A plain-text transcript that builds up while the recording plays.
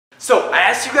So I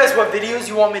asked you guys what videos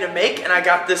you want me to make, and I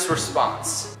got this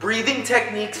response. Breathing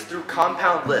techniques through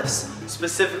compound lifts,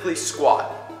 specifically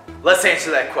squat. Let's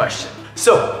answer that question.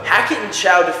 So Hackett and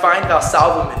Chow defined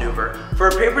valsalva maneuver for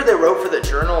a paper they wrote for the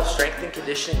Journal of Strength and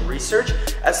Conditioning Research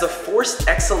as the forced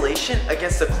exhalation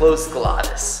against a closed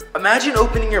glottis. Imagine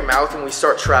opening your mouth and we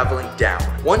start traveling down.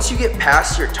 Once you get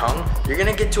past your tongue, you're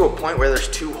gonna get to a point where there's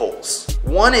two holes.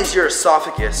 One is your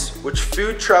esophagus, which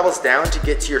food travels down to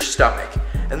get to your stomach.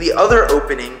 And the other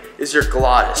opening is your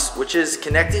glottis, which is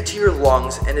connected to your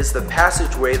lungs and is the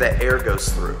passageway that air goes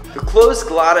through. The closed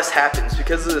glottis happens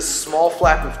because of this small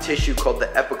flap of tissue called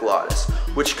the epiglottis,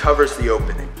 which covers the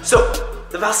opening. So,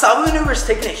 the valsalva maneuver is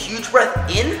taking a huge breath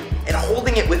in and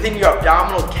holding it within your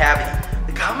abdominal cavity.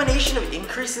 The combination of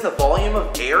increasing the volume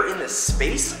of air in this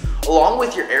space, along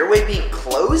with your airway being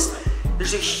closed,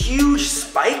 there's a huge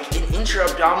spike in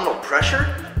intra-abdominal pressure,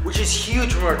 which is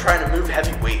huge when we're trying to move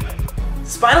heavy weight.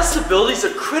 Spinal stability is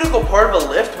a critical part of a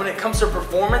lift when it comes to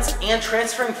performance and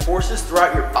transferring forces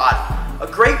throughout your body. A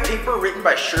great paper written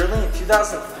by Shirley in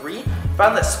 2003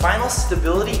 found that spinal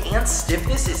stability and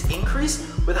stiffness is increased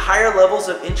with higher levels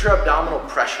of intra-abdominal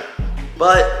pressure.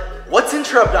 But what's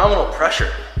intra-abdominal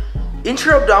pressure?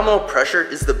 Intra-abdominal pressure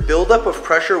is the buildup of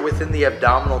pressure within the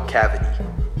abdominal cavity,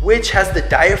 which has the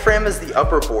diaphragm as the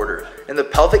upper border and the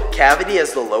pelvic cavity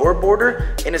as the lower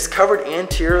border, and is covered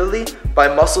anteriorly by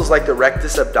muscles like the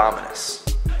rectus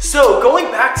abdominis. So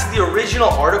going back to the original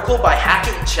article by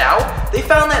Hackett and Chow, they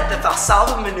found that the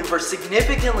valsalva maneuver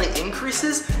significantly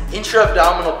increases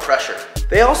intra-abdominal pressure.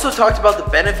 They also talked about the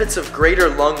benefits of greater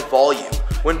lung volume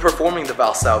when performing the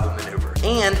valsalva maneuver,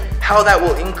 and how that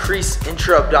will increase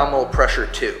intra-abdominal pressure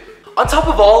too. On top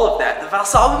of all of that, the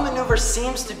valsalva maneuver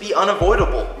seems to be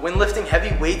unavoidable when lifting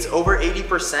heavy weights over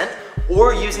 80%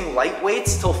 or using light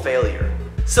weights till failure.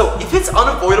 So if it's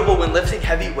unavoidable when lifting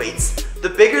heavy weights, the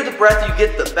bigger the breath you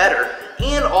get, the better,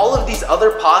 and all of these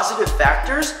other positive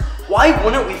factors, why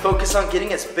wouldn't we focus on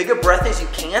getting as big a breath as you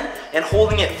can and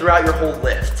holding it throughout your whole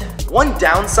lift? One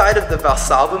downside of the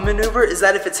valsalva maneuver is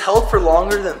that if it's held for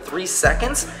longer than 3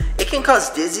 seconds, it can cause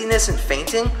dizziness and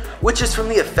fainting, which is from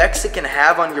the effects it can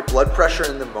have on your blood pressure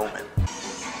in the moment.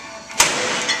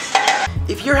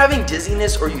 If you're having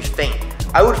dizziness or you faint,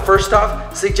 I would first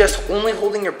off suggest only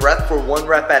holding your breath for 1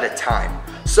 rep at a time.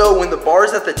 So when the bar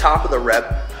is at the top of the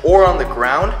rep or on the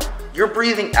ground, you're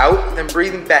breathing out, then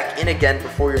breathing back in again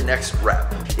before your next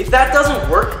rep. If that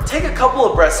doesn't work, take a couple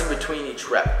of breaths in between each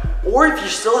rep. Or if you're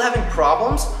still having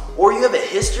problems, or you have a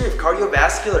history of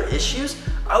cardiovascular issues,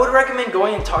 I would recommend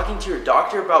going and talking to your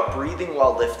doctor about breathing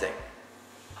while lifting.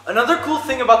 Another cool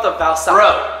thing about the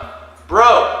valsalva...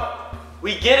 Bro,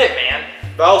 we get it, man.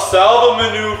 Valsalva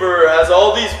maneuver has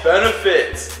all these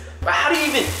benefits, but how do you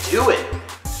even do it?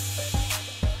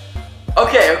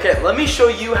 Okay, let me show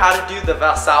you how to do the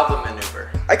valsalva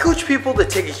maneuver. I coach people to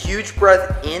take a huge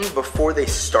breath in before they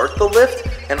start the lift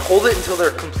and hold it until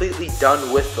they're completely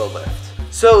done with the lift.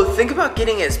 So think about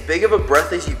getting as big of a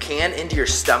breath as you can into your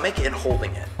stomach and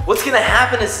holding it. What's gonna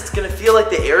happen is it's gonna feel like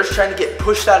the air is trying to get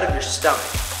pushed out of your stomach,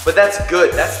 but that's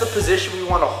good. That's the position we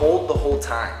wanna hold the whole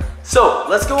time. So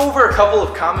let's go over a couple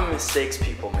of common mistakes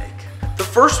people make. The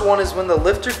first one is when the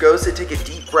lifter goes to take a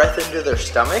deep breath into their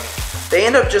stomach, they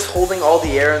end up just holding all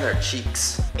the air in their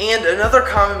cheeks. And another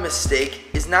common mistake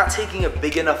is not taking a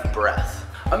big enough breath.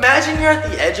 Imagine you're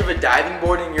at the edge of a diving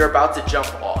board and you're about to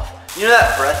jump off. You know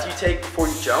that breath you take before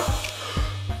you jump?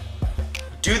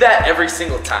 Do that every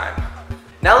single time.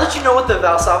 Now that you know what the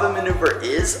valsalva maneuver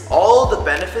is, all the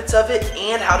benefits of it,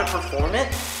 and how to perform it,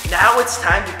 now it's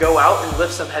time to go out and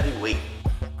lift some heavy weight.